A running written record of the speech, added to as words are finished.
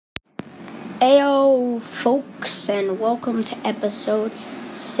Heyo, folks, and welcome to episode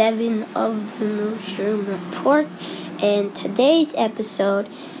 7 of the Mooshroom Report. And today's episode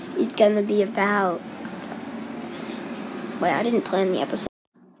is going to be about... Wait, I didn't plan the episode.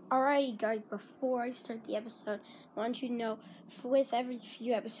 Alrighty, guys, before I start the episode, I want you to know, with every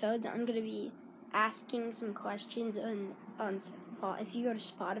few episodes, I'm going to be asking some questions on if you go to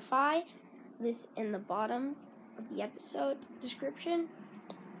Spotify, this in the bottom of the episode description,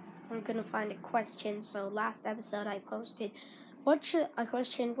 I'm going to find a question. So last episode I posted, what should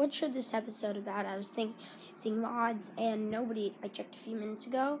this episode about? I was thinking mods, and I checked a few minutes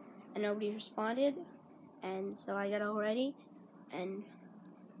ago, and nobody responded, and so I got all ready, and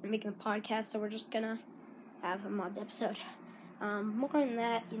I'm making a podcast, so we're just going to have a mods episode. More on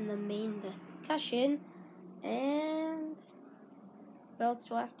that in the main discussion, and what else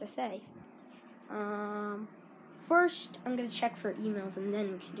do I have to say? First, I'm going to check for emails, and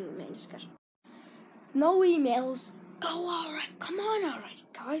then we can do a main discussion. No emails. Go alright. Come on already,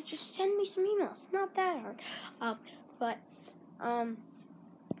 guys. Just send me some emails. It's not that hard.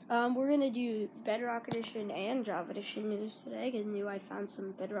 We're going to do Bedrock Edition and Java Edition news today, because I found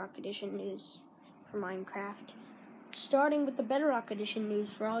some Bedrock Edition news for Minecraft. Starting with the Bedrock Edition news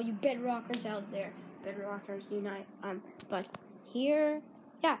for all you Bedrockers out there. Bedrockers unite. But here,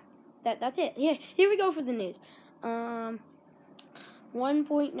 that's it. Yeah, here we go for the news.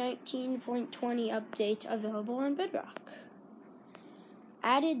 1.19.20 update available on Bedrock.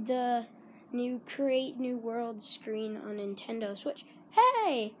 Added the new Create New World screen on Nintendo Switch.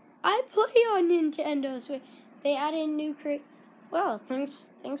 Hey, I play on Nintendo Switch. They added new Create. Well, thanks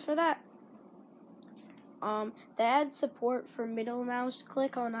for that. They add support for middle mouse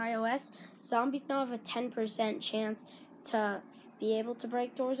click on iOS. Zombies now have a 10% chance to be able to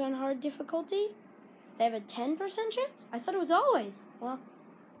break doors on hard difficulty. They have a 10% chance? I thought it was always. Well,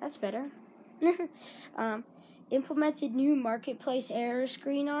 that's better. Implemented new marketplace error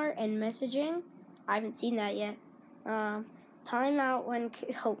screen art and messaging. I haven't seen that yet. Timeout when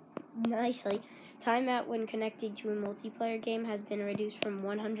connected to a multiplayer game has been reduced from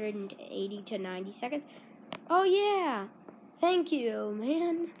 180 to 90 seconds. Oh yeah! Thank you,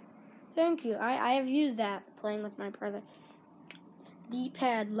 man. Thank you. I have used that playing with my brother.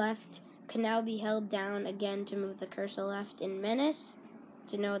 D-pad left can now be held down again to move the cursor left in Menace.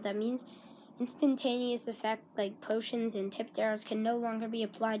 Do you know what that means? Instantaneous effect like potions and tipped arrows can no longer be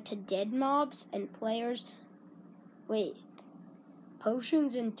applied to dead mobs and players. Wait.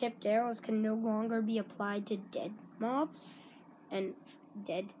 Potions and tipped arrows can no longer be applied to dead mobs and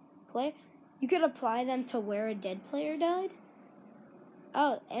dead player? You could apply them to where a dead player died?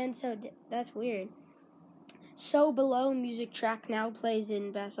 Oh, and so that's weird. So Below music track now plays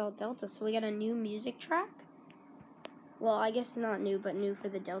in Basalt Delta. So we got a new music track. Well, I guess it's not new, but new for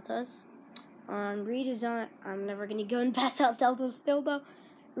the Deltas. Redesign. I'm never going to go in Basalt Delta still, though.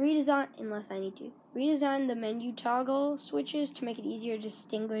 Redesign, unless I need to. Redesign the menu toggle switches to make it easier to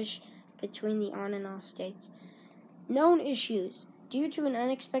distinguish between the on and off states. Known issues. Due to an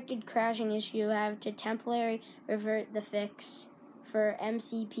unexpected crashing issue, I have to temporarily revert the fix for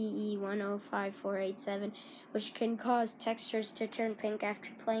MCPE 105487, which can cause textures to turn pink after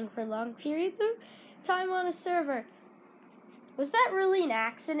playing for long periods of time on a server. Was that really an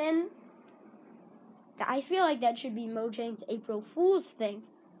accident? I feel like that should be Mojang's April Fool's thing.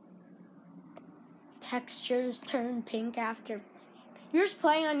 Textures turn pink after. You're just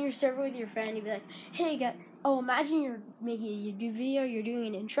playing on your server with your friend, you'd be like, hey guys, imagine you're making a YouTube video, you're doing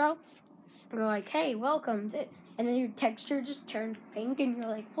an intro, you're like, hey, welcome to... And then your texture just turned pink, and you're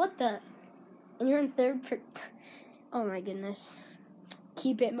like, what the? And you're in third person. Oh my goodness.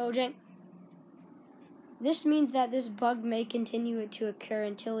 Keep it, Mojang. This means that this bug may continue to occur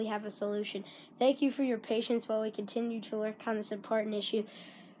until we have a solution. Thank you for your patience while we continue to work on this important issue.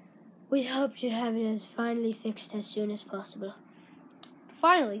 We hope to have it finally fixed as soon as possible.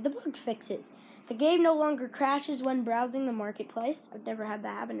 Finally, the bug fixes. The game no longer crashes when browsing the marketplace. I've never had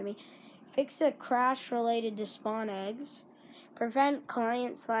that happen to me. Fix the crash related to spawn eggs. Prevent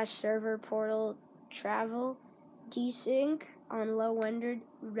client/server portal travel. Desync on low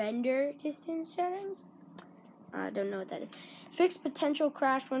render distance settings. I don't know what that is. Fix potential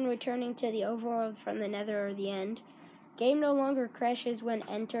crash when returning to the overworld from the nether or the end. Game no longer crashes when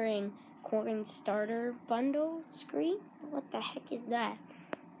entering coin starter bundle screen. What the heck is that?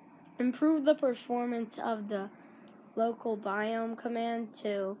 Improve the performance of the local biome command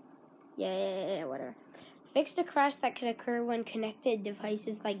to... Yeah, whatever. Fixed a crash that could occur when connected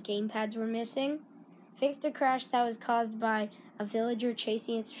devices like gamepads were missing. Fixed a crash that was caused by a villager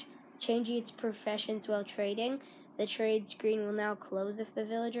changing its professions while trading. The trade screen will now close if the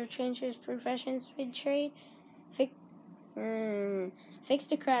villager changes professions mid-trade. Fixed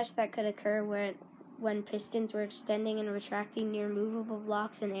a crash that could occur when pistons were extending and retracting near movable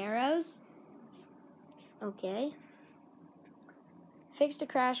blocks and arrows. Okay. Fixed a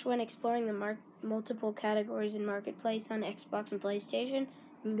crash when exploring the multiple categories in Marketplace on Xbox and PlayStation.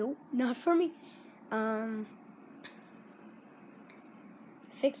 Nope, not for me.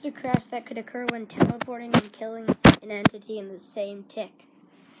 Fixed a crash that could occur when teleporting and killing an entity in the same tick.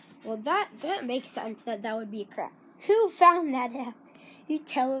 Well, that makes sense that would be a crash. Who found that out? You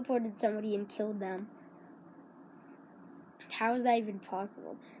teleported somebody and killed them. How is that even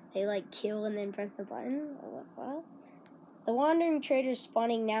possible? They kill and then press the button? What? The Wandering Trader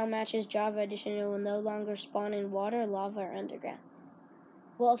spawning now matches Java Edition and will no longer spawn in water, lava, or underground.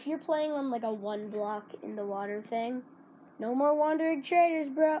 Well, if you're playing on a one block in the water thing, no more Wandering Traders,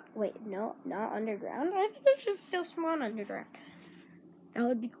 bro. Wait, no, not underground. I think they should still spawn underground. That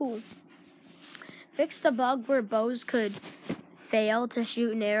would be cool. Fixed a bug where bows could fail to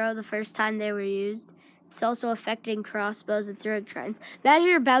shoot an arrow the first time they were used. It's also affecting crossbows and throwing tridents. Imagine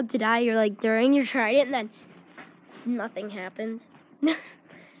you're about to die, you're throwing your trident, and then nothing happens.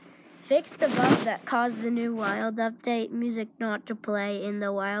 Fixed the bug that caused the new Wild Update music not to play in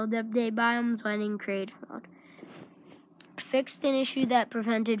the Wild Update biomes when in creative mode. Fixed an issue that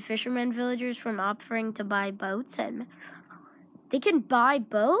prevented fishermen villagers from offering to buy boats. And they can buy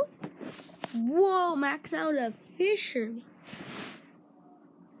boats? Whoa, max out a fisherman.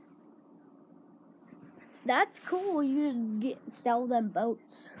 That's cool. You just sell them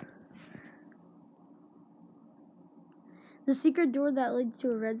boats. The secret door that leads to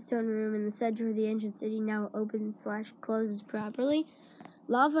a redstone room in the center of the ancient city now opens/closes properly.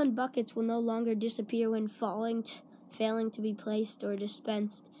 Lava and buckets will no longer disappear when failing to be placed or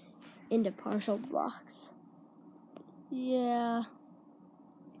dispensed into partial blocks. Yeah.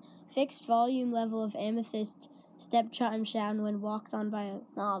 Fixed volume level of amethyst step chime sound when walked on by a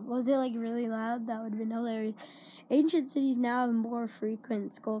mob. Was it really loud? That would have been hilarious. Ancient cities now have more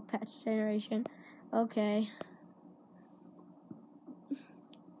frequent skull patch generation. Okay.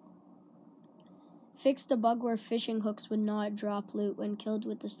 Fixed a bug where fishing hooks would not drop loot when killed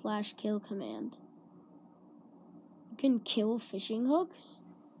with the /kill command. You can kill fishing hooks?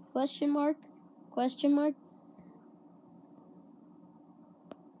 Question mark?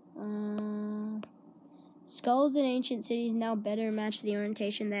 Skulls in ancient cities now better match the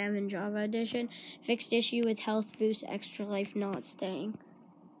orientation they have in Java Edition. Fixed issue with health boost, extra life not staying.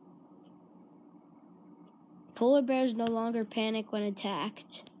 Polar bears no longer panic when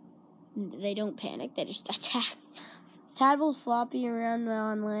attacked. They don't panic, they just attack. Tadpoles flopping around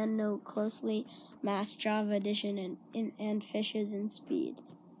on land note closely match Java Edition and fishes in speed.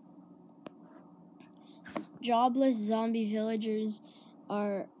 Jobless zombie villagers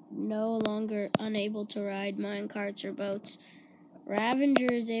are no longer unable to ride minecarts or boats.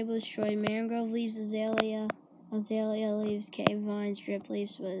 Ravager is able to destroy mangrove leaves, azalea leaves, cave vines, drip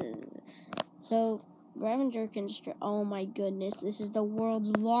leaves. So Ravager can destroy. Oh my goodness, this is the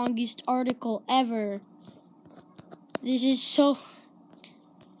world's longest article ever. This is so.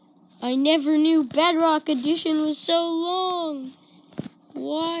 I never knew Bedrock Edition was so long.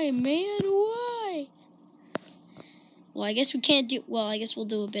 Why, man? Why? Well, I guess we can't do. Well, I guess we'll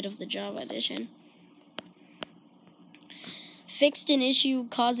do a bit of the Java Edition. Fixed an issue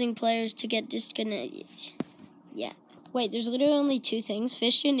causing players to get disconnected. Yeah. Wait, there's literally only two things.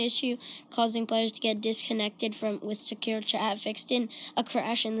 Fixed an issue causing players to get disconnected with secure chat. Fixed in a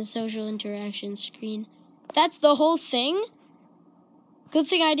crash in the social interaction screen. That's the whole thing? Good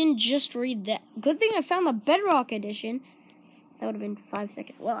thing I didn't just read that. Good thing I found the Bedrock Edition. That would have been 5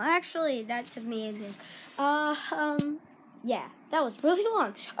 seconds. Well, actually, that took me a minute. Yeah, that was really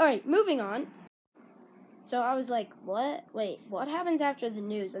long. Alright, moving on. So I was like, what? Wait, what happens after the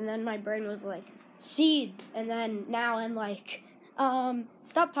news? And then my brain was like, seeds. And then now I'm like,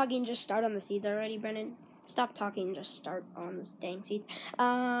 stop talking, just start on the seeds already, Brennan. Stop talking, just start on the dang seeds.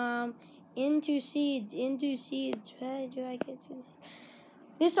 Into seeds. Where do I get to the seeds?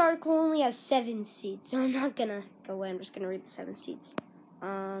 This article only has 7 seeds, so I'm not gonna go away. I'm just gonna read the 7 seeds.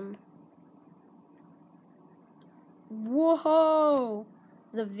 Whoa!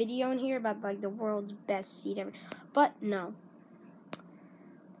 There's a video in here about the world's best seed ever, but no.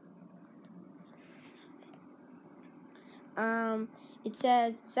 It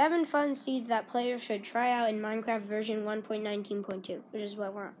says 7 fun seeds that players should try out in Minecraft version 1.19.2, which is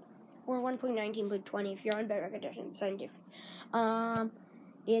what we're on. Or 1.19.20 if you're on Bedrock Edition. Same difference.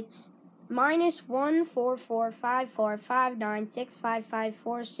 It's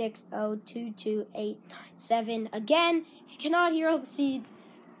 -14454596554602287. Again, if you cannot hear all the seeds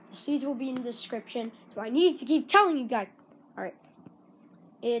will be in the description. So I need to keep telling you guys. All right.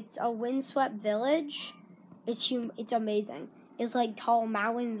 It's a windswept village. It's amazing. It's like tall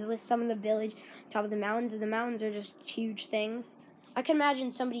mountains with some of the village top of the mountains, and the mountains are just huge things. I can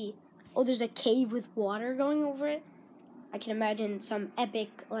imagine there's a cave with water going over it. I can imagine some epic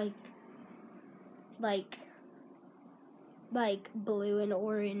like blue and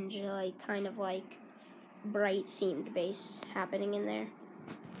orange, kind of bright themed base happening in there.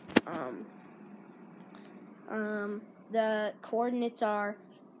 The coordinates are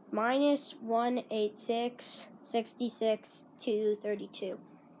 -186 66 232,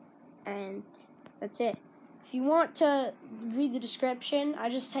 and that's it. If you want to read the description, I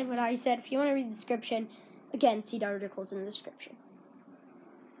just said what I said. If you want to read the description, again, seed articles in the description.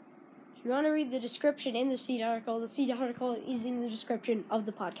 If you want to read the description in the seed article is in the description of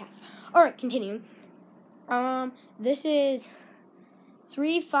the podcast. All right, continuing. This is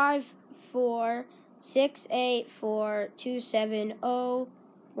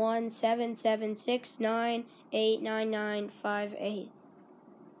 354-684-270-17769-89958.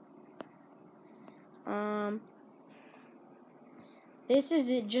 This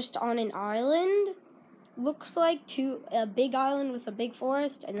is just on an island. Looks like a big island with a big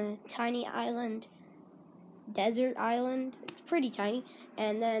forest and a tiny island, desert island. It's pretty tiny.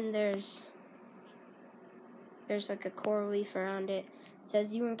 And then there's like a coral reef around it. It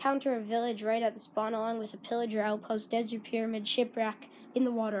says you encounter a village right at the spawn along with a pillager outpost, desert pyramid, shipwreck in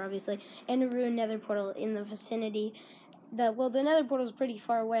the water, obviously, and a ruined nether portal in the vicinity. The nether portal is pretty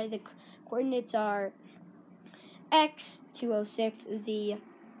far away. The coordinates are X206,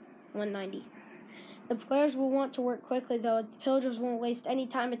 Z190. The players will want to work quickly, though. The pillagers won't waste any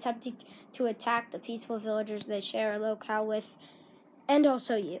time attempting to attack the peaceful villagers they share a locale with, and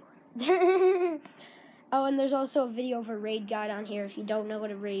also you. Oh, and there's also a video of a raid guide on here if you don't know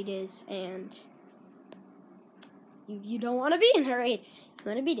what a raid is, and you don't want to be in a raid. You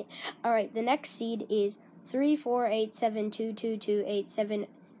want to beat it. All right, the next seed is 348722287802000.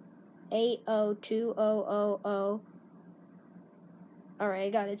 All right, I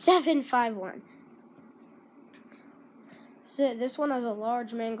got it. 751. So this one has a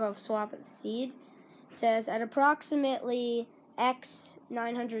large mangrove swamp at the seed. It says at approximately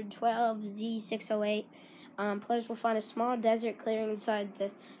X912Z608, players will find a small desert clearing inside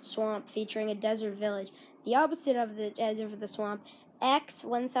the swamp featuring a desert village. The opposite of the desert of the swamp,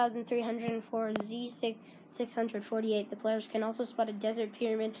 X1304Z648, the players can also spot a desert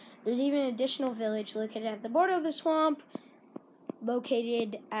pyramid. There's even an additional village located at the border of the swamp,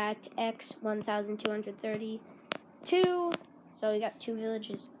 located at X1232. So we got 2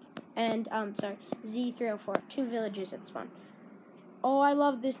 villages. And, Z304, 2 villages at spawn. Oh, I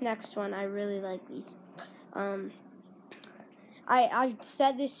love this next one. I really like these. I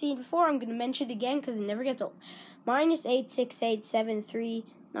said this seed before. I'm going to mention it again because it never gets old.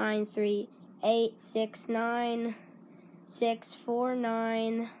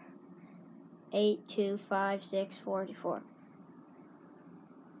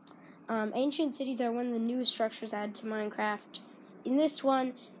 Ancient cities are one of the newest structures added to Minecraft. In this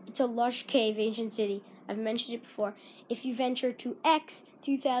one, it's a lush cave ancient city. I've mentioned it before. If you venture to X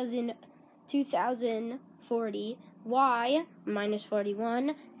 2040, Y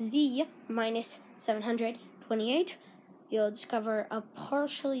 -41, Z -728, you'll discover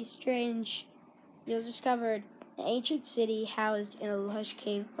an ancient city housed in a lush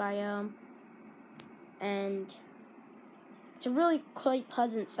cave biome. And it's a really quite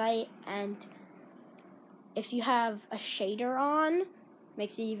pleasant sight, and if you have a shader on,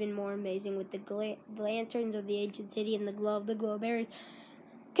 makes it even more amazing with the lanterns of the ancient city and the glow of the glow berries.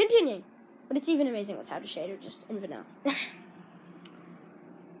 Continuing, but it's even amazing without a shader, just in vanilla.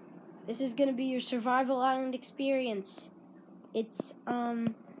 This is going to be your survival island experience. It's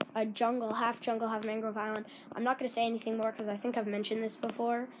a jungle, half mangrove island. I'm not going to say anything more because I think I've mentioned this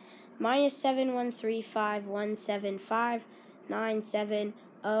before.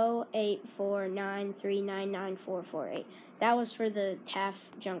 -7135175970849399448. That was for the half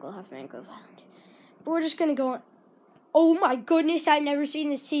jungle, half mangrove island. But we're just going to go on. Oh my goodness, I've never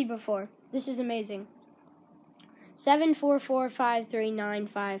seen this seed before. This is amazing.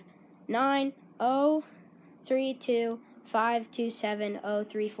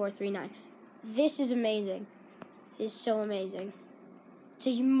 7445395903252703439. This is amazing. This is so amazing. It's a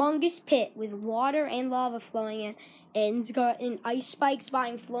humongous pit with water and lava flowing in, and it's got an ice spike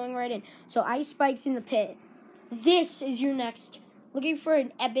flowing right in. So ice spikes in the pit. This is your next. Looking for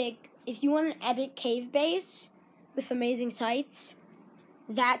an epic if you want an epic cave base with amazing sights,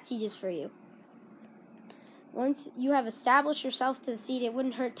 that seed is for you. Once you have established yourself to the seed, it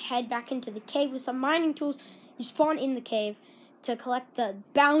wouldn't hurt to head back into the cave with some mining tools. You spawn in the cave to collect the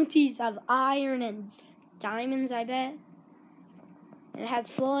bounties of iron and diamonds, I bet. And it has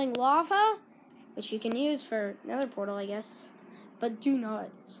flowing lava, which you can use for another portal, I guess. But do not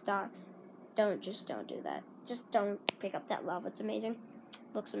stop. Don't do that. Just don't pick up that lava. It's amazing.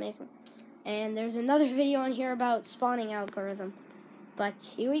 Looks amazing. And there's another video on here about spawning algorithm. But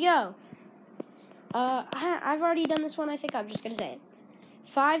here we go. I've already done this one. I think I'm just gonna say it.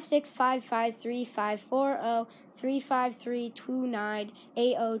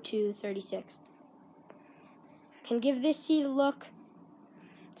 565535403532980280236. Can give this seed a look.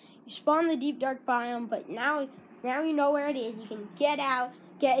 You spawn the deep dark biome, but now you know where it is. You can get out,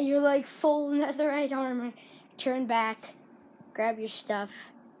 get your like full netherite armor, turn back, grab your stuff,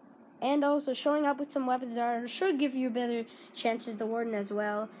 and also showing up with some weapons that should give you better chances the warden as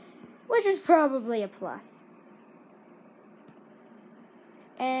well, which is probably a plus.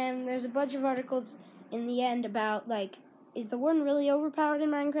 And there's a bunch of articles in the end about, like, is the warden really overpowered in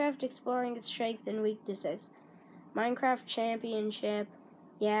Minecraft? Exploring its strengths and weaknesses. Minecraft Championship.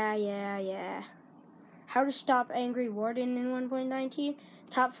 Yeah. How to stop angry warden in 1.19.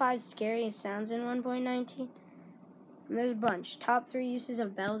 Top 5 scariest sounds in 1.19. And there's a bunch. Top 3 uses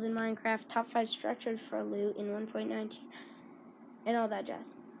of bells in Minecraft. Top 5 structures for loot in 1.19. And all that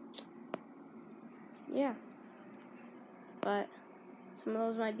jazz. Yeah. But some of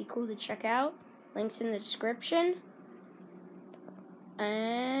those might be cool to check out. Links in the description.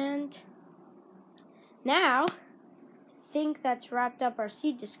 And now, I think that's wrapped up our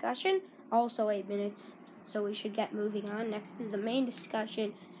seed discussion. Also 8 minutes, so we should get moving on. Next is the main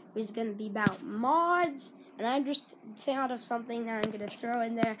discussion, which is going to be about mods. And I just thought of something that I'm going to throw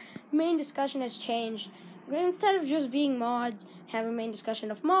in there. The main discussion has changed. We're going to, instead of just being mods, have a main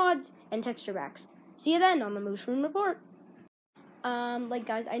discussion of mods and texture packs. See you then on the Mooshroom Report.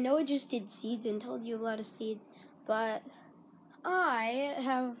 Guys, I know I just did seeds and told you a lot of seeds, but I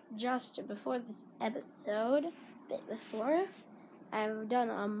have just, before this episode, a bit before, I've done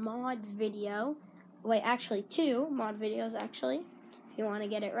a mod video. Wait, actually 2 mod videos, actually, if you want to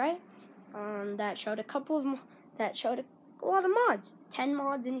get it right. That showed a lot of mods. 10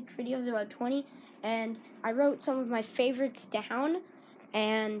 mods in each video is about 20, and I wrote some of my favorites down,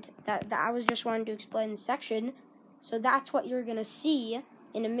 and that I was just wanting to explain the section. So that's what you're gonna see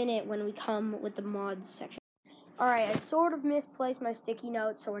in a minute when we come with the mods section. Alright, I sort of misplaced my sticky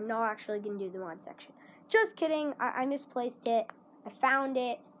note, so we're not actually gonna do the mod section. Just kidding, I misplaced it. I found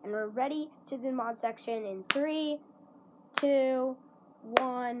it, and we're ready to do the mod section in 3, 2,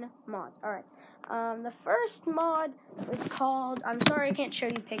 1, mods. Alright, the first mod was called, I'm sorry I can't show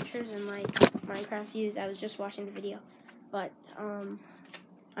you pictures and like Minecraft views, I was just watching the video, but I'm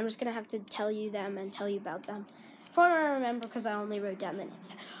just gonna have to tell you them and tell you about them. If I remember, because I only wrote down the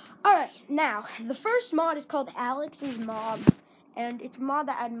names. Alright, now, the first mod is called Alex's Mobs, and it's a mod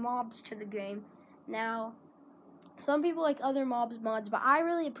that adds mobs to the game. Now, some people like other mods, but I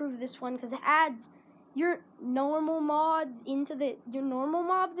really approve of this one because it adds your normal mobs into the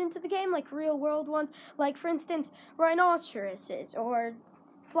game, like real world ones. Like, for instance, rhinoceroses or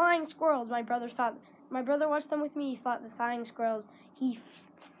flying squirrels. My brother watched them with me. He thought the flying squirrels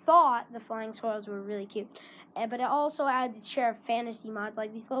were really cute. But it also adds its share of fantasy mods,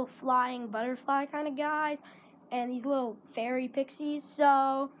 like these little flying butterfly kind of guys, and these little fairy pixies.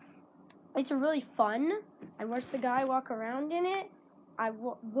 So it's a really fun. I watched the guy walk around in it. I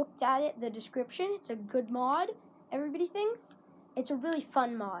looked at it, the description. It's a good mod. Everybody thinks it's a really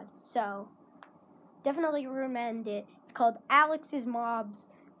fun mod. So definitely recommend it. It's called Alex's Mobs.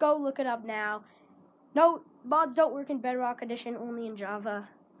 Go look it up now. No, mods don't work in Bedrock Edition, only in Java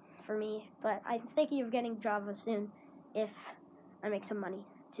for me, but I'm thinking of getting Java soon if I make some money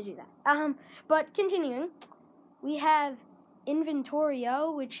to do that. But continuing, we have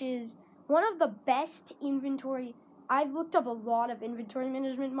Inventorio, which is one of the best inventory. I've looked up a lot of inventory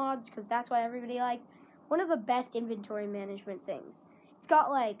management mods because that's what everybody liked. One of the best inventory management things. It's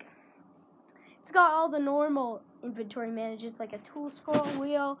got all the normal inventory managers, like a tool scroll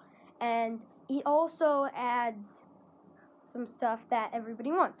wheel, and it also adds some stuff that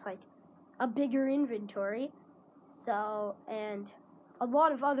everybody wants, like a bigger inventory. So, and a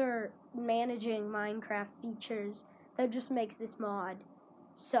lot of other managing Minecraft features that just makes this mod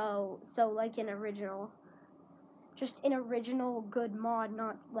so like an original good mod,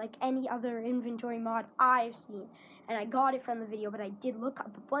 not like any other inventory mod I've seen. And I got it from the video, but I did look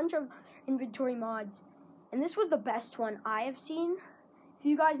up a bunch of inventory mods, and this was the best one I have seen. if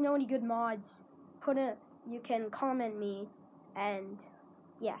you guys know any good mods, you can comment me, and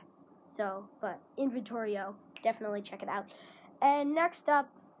yeah. So, but Inventorio, definitely check it out. And next up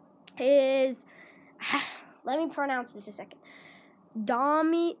is, let me pronounce this a second.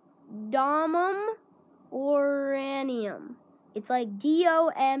 Domum Oranium. It's like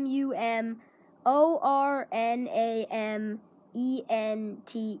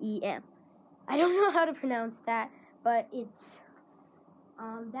DOMUMORNAMENTEM. I don't know how to pronounce that, but it's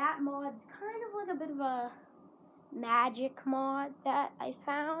that mod's kind of like a bit of a magic mod that I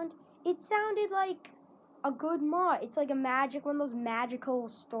found. It sounded like a good mod. It's like one of those magical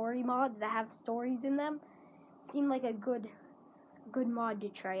story mods that have stories in them. It seemed like a good mod to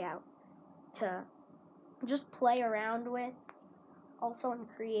try out, to just play around with. Also in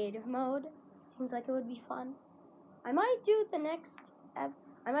creative mode. Seems like it would be fun. I might do the next I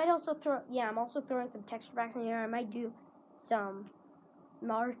might also I'm also throwing some texture packs in here. I might do some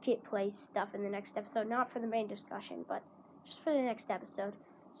marketplace stuff in the next episode, not for the main discussion, but just for the next episode.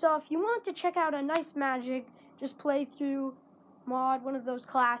 So if you want to check out a nice magic, just play through mod, one of those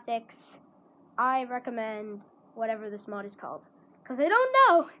classics, I recommend whatever this mod is called, because I don't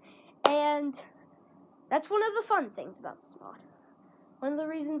know, and that's one of the fun things about this mod. One of the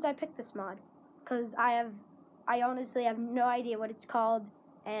reasons I picked this mod, because I honestly have no idea what it's called,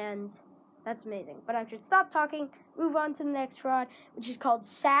 and that's amazing. But I should stop talking, move on to the next mod, which is called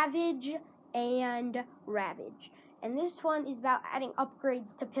Savage and Ravage. And this one is about adding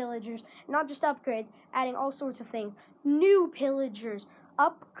upgrades to pillagers. Not just upgrades, adding all sorts of things. New pillagers,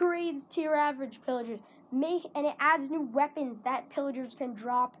 upgrades to your average pillagers. And it adds new weapons that pillagers can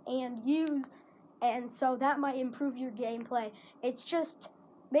drop and use. And so that might improve your gameplay. It's just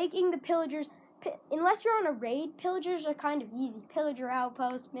making the pillagers, unless you're on a raid, pillagers are kind of easy. Pillager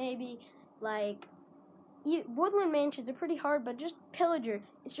outposts, maybe, like, woodland mansions are pretty hard, but just pillager,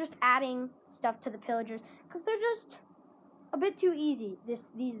 it's just adding stuff to the pillagers, because they're just a bit too easy,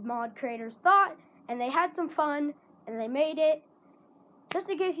 these mod creators thought, and they had some fun, and they made it. Just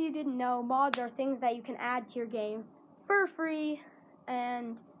in case you didn't know, mods are things that you can add to your game for free,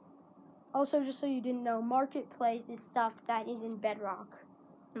 and also, just so you didn't know, Marketplace is stuff that is in Bedrock,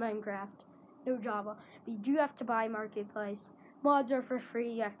 Minecraft, no Java. But you do have to buy Marketplace. Mods are for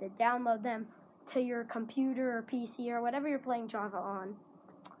free. You have to download them to your computer or PC or whatever you're playing Java on.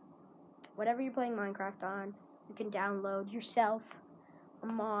 Whatever you're playing Minecraft on, you can download yourself a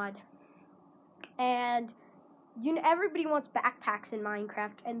mod. And everybody wants backpacks in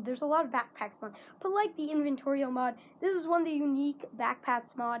Minecraft, and there's a lot of backpacks mods. But like the Inventorio mod, this is one of the unique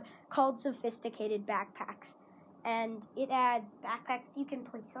backpacks mod called Sophisticated Backpacks. And it adds backpacks that you can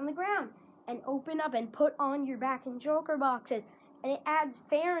place on the ground and open up and put on your back in Joker boxes. And it adds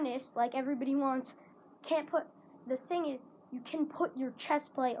fairness, like everybody wants. The thing is, you can put your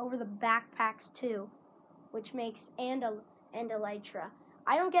chest plate over the backpacks too, which makes, and elytra.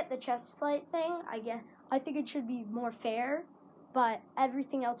 I don't get the chest plate thing. I think it should be more fair, but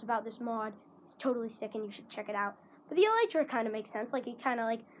everything else about this mod is totally sick, and you should check it out. But the elytra kind of makes sense. Like, it kind of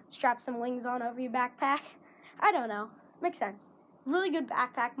like straps some wings on over your backpack. I don't know. Makes sense. Really good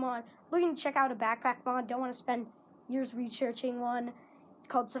backpack mod. Looking to check out a backpack mod. Don't want to spend years researching one. It's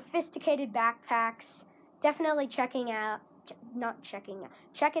called Sophisticated Backpacks. Definitely check it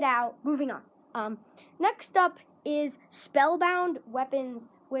out. Moving on. Next up is Spellbound Weapons,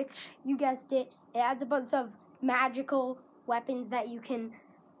 which, you guessed it, it adds a bunch of magical weapons that you can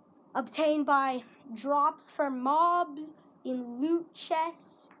obtain by drops from mobs, in loot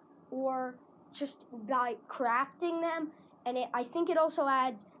chests, or just by crafting them. And I think it also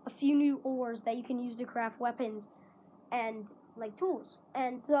adds a few new ores that you can use to craft weapons and like tools.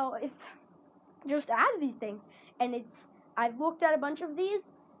 And so it just adds these things. And I've looked at a bunch of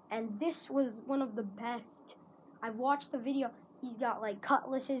these, and this was one of the best. I've watched the video. He's got like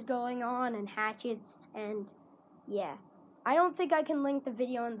cutlasses going on and hatchets, and yeah. I don't think I can link the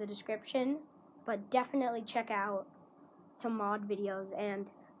video in the description, but definitely check out some mod videos and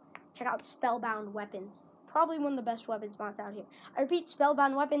check out Spellbound Weapons. Probably one of the best weapons mods out here. I repeat,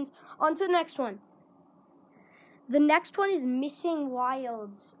 Spellbound Weapons. On to the next one. The next one is Missing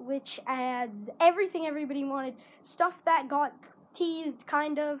Wilds, which adds everything everybody wanted. Stuff that got teased,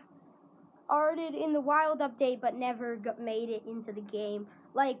 kind of arted in the Wild update, but never made it into the game.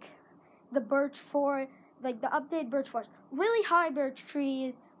 Like the birch forest, like the updated birch forest. Really high birch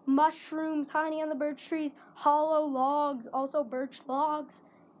trees, mushrooms hiding on the birch trees, hollow logs, also birch logs,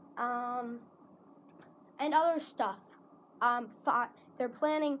 and other stuff.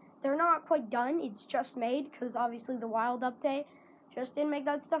 They're not quite done. It's just made, because obviously the Wild update just didn't make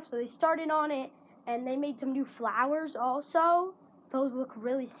that stuff. So they started on it, and they made some new flowers also. those look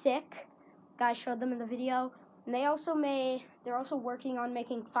really sick. Guys showed them in the video. And they're also working on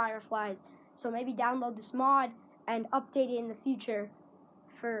making fireflies. So maybe download this mod and update it in the future.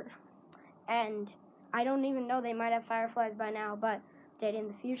 And I don't even know, they might have fireflies by now, but update it in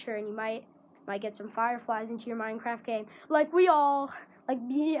the future and you might get some fireflies into your Minecraft game. Like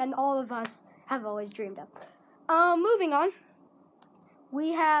me and all of us have always dreamed of. Moving on.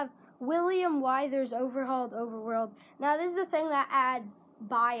 We have William Wyther's Overhauled Overworld. Now this is the thing that adds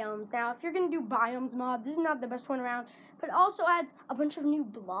biomes. Now if you're going to do biomes mod, this is not the best one around, but it also adds a bunch of new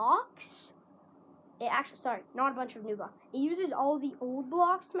blocks. Not a bunch of new blocks. It uses all the old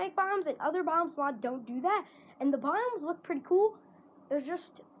blocks to make biomes, and other biomes mod don't do that. And the biomes look pretty cool.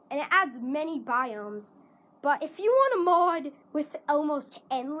 And it adds many biomes. But if you want a mod with almost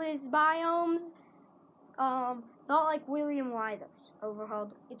endless biomes, not like William Wyther's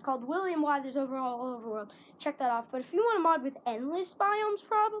Overhauled. It's called William Wyther's Overhauled Overworld. Check that off. But if you want a mod with endless biomes,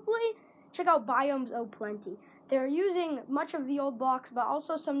 probably, check out Biomes O Plenty. They're using much of the old blocks, but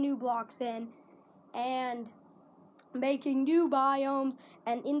also some new blocks in, and making new biomes.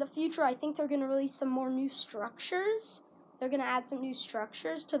 And in the future, I think they're going to release some more new structures. They're going to add some new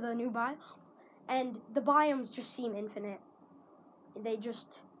structures to the new biome. And the biomes just seem infinite.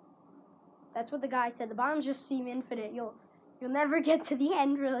 That's what the guy said. The biomes just seem infinite. You'll never get to the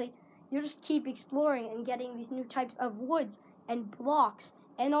end, really. You'll just keep exploring and getting these new types of woods and blocks.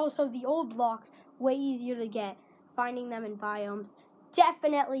 And also the old blocks, way easier to get. Finding them in biomes.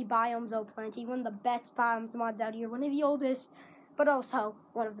 Definitely Biomes O Plenty. One of the best biomes mods out here. One of the oldest, but also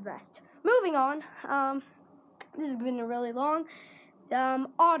one of the best. Moving on. This has been really long.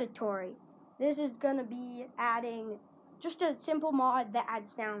 Auditory. This is going to be adding just a simple mod that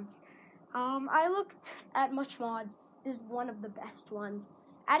adds sounds. I looked at much mods. This is one of the best ones.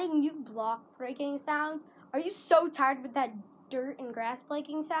 Adding new block breaking sounds. Are you so tired with that dirt and grass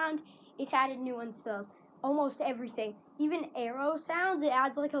breaking sound? It's added new ones to those. Almost everything. Even arrow sounds. It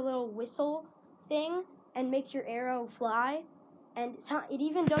adds like a little whistle thing and makes your arrow fly. And it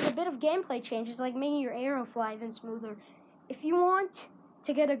even does a bit of gameplay changes, like making your arrow fly even smoother. If you want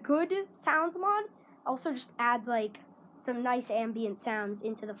to get a good sounds mod, also just adds like some nice ambient sounds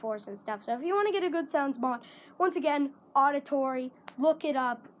into the forest and stuff. So if you want to get a good sounds mod, once again, Auditory, look it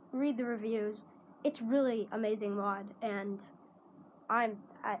up, read the reviews. It's really amazing mod, and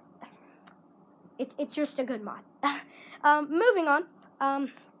it's just a good mod. Moving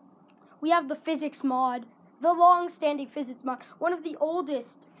on, we have the physics mod, the long-standing physics mod, one of the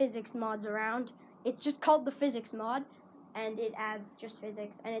oldest physics mods around. It's just called the physics mod, and it adds just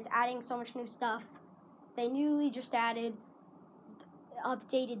physics, and it's adding so much new stuff. They newly just added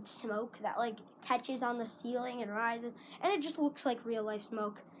updated smoke that like catches on the ceiling and rises, and it just looks like real life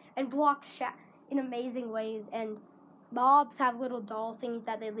smoke, and blocks in amazing ways, and mobs have little doll things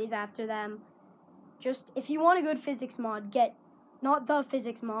that they leave after them. Just, if you want a good physics mod, get not the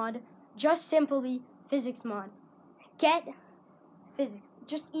physics mod, just simply physics mod. Get physics,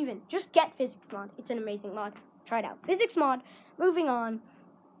 just get physics mod. It's an amazing mod. Try it out. Physics mod. Moving on.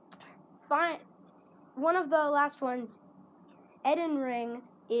 One of the last ones, Eden Ring,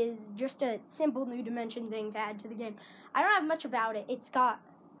 is just a simple new dimension thing to add to the game. I don't have much about it. It's got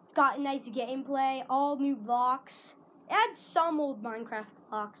nice gameplay, all new blocks. It adds some old Minecraft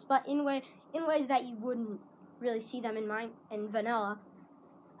blocks, but in ways that you wouldn't really see them in vanilla.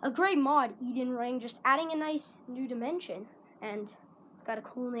 A great mod, Eden Ring, just adding a nice new dimension, and it's got a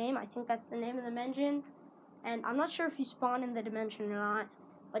cool name. I think that's the name of the dimension, and I'm not sure if you spawn in the dimension or not,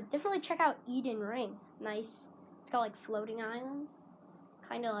 but definitely check out Eden Ring. Nice. It's got like floating islands,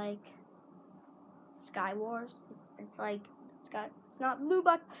 kind of like Sky Wars. It's not blue,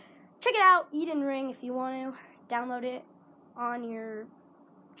 but check it out, Eden Ring, if you want to download it on your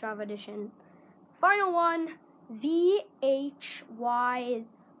Java Edition. Final one, VHY's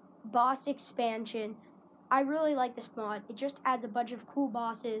boss expansion. I really like this mod. It just adds a bunch of cool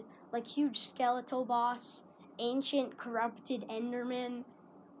bosses, like huge skeletal boss, ancient corrupted enderman,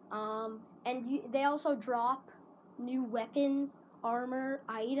 they also drop new weapons, armor,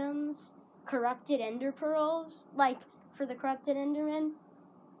 items, corrupted ender pearls. Like for the corrupted enderman,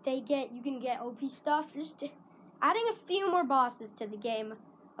 you can get OP stuff. Just adding a few more bosses to the game,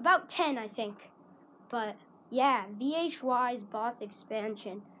 about 10 I think. But yeah, VHY's boss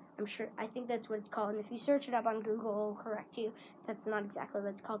expansion. I think that's what it's called. And if you search it up on Google, it'll correct you. That's not exactly what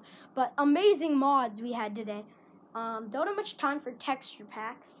it's called. But amazing mods we had today. Don't have much time for texture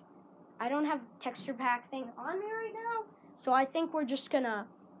packs. I don't have texture pack thing on me right now, so I think we're just gonna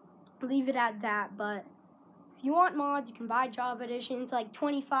leave it at that. But if you want mods, you can buy Java Edition. It's like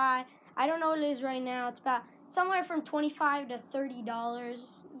 25. I don't know what it is right now. It's about somewhere from $25 to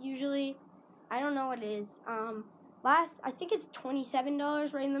 $30 usually. I don't know what it is. I think it's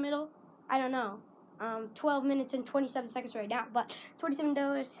 $27 right in the middle. I don't know. 12 minutes and 27 seconds right now, but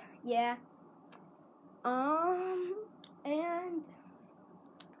 $27, yeah. And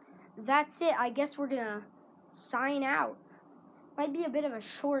that's it. I guess we're gonna sign out. Might be a bit of a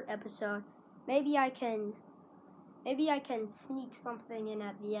short episode. Maybe I can sneak something in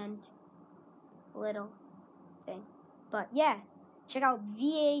at the end. A little thing. But yeah, check out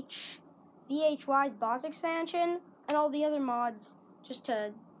VHY's boss expansion and all the other mods just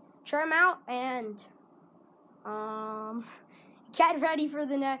to try them out and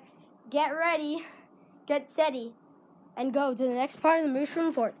get steady, and go to the next part of the Mooshroom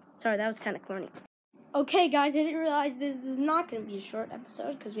report. Sorry, that was kind of corny. Okay, guys, I didn't realize this is not going to be a short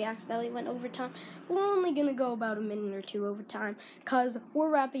episode because we accidentally went over time. We're only going to go about a minute or two over time because we're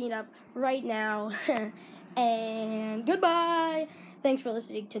wrapping it up right now. And goodbye! Thanks for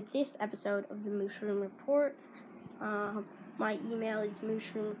listening to this episode of the Mooshroom Report. My email is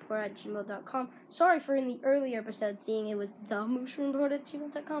mooshroommreport@gmail.com. Sorry for in the earlier episode seeing it was the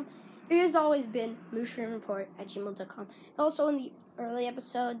mooshroommreport@gmail.com. It has always been mooshroommreport@gmail.com. Also in the early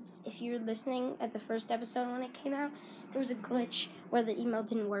episodes, if you're listening at the first episode when it came out, there was a glitch where the email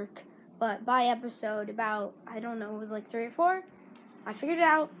didn't work. But by episode about, I don't know, it was like 3 or 4, I figured it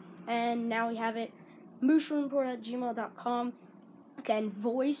out, and now we have it. mooshroommreport@gmail.com. Again,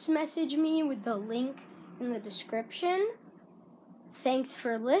 voice message me with the link in the description. Thanks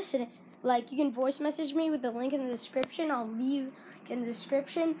for listening. You can voice message me with the link in the description. I'll leave in the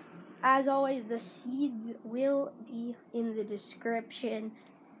description. As always, the seeds will be in the description.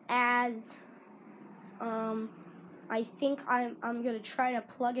 As I think I'm gonna try to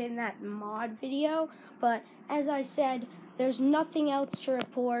plug in that mod video, but as I said, there's nothing else to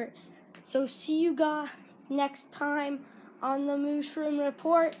report. So see you guys next time on the Mooshroom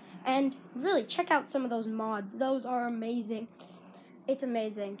Report, and really check out some of those mods. Those are amazing. It's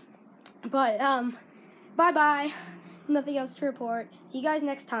amazing. But bye-bye. Nothing else to report. See you guys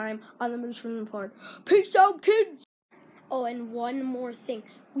next time on the Mooshroom Report. Peace out, kids! Oh, and one more thing.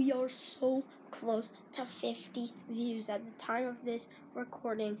 We are so close to 50 views at the time of this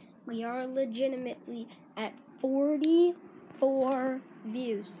recording. We are legitimately at 44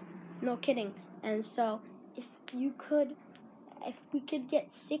 views. No kidding. And so, if we could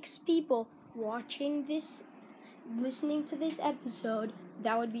get 6 people watching this, listening to this episode,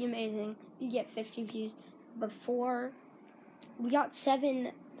 that would be amazing. You get 50 views. Before, we got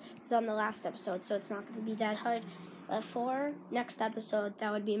 7 on the last episode, so it's not going to be that hard. For next episode,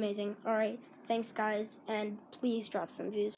 that would be amazing. Alright, thanks guys, and please drop some views.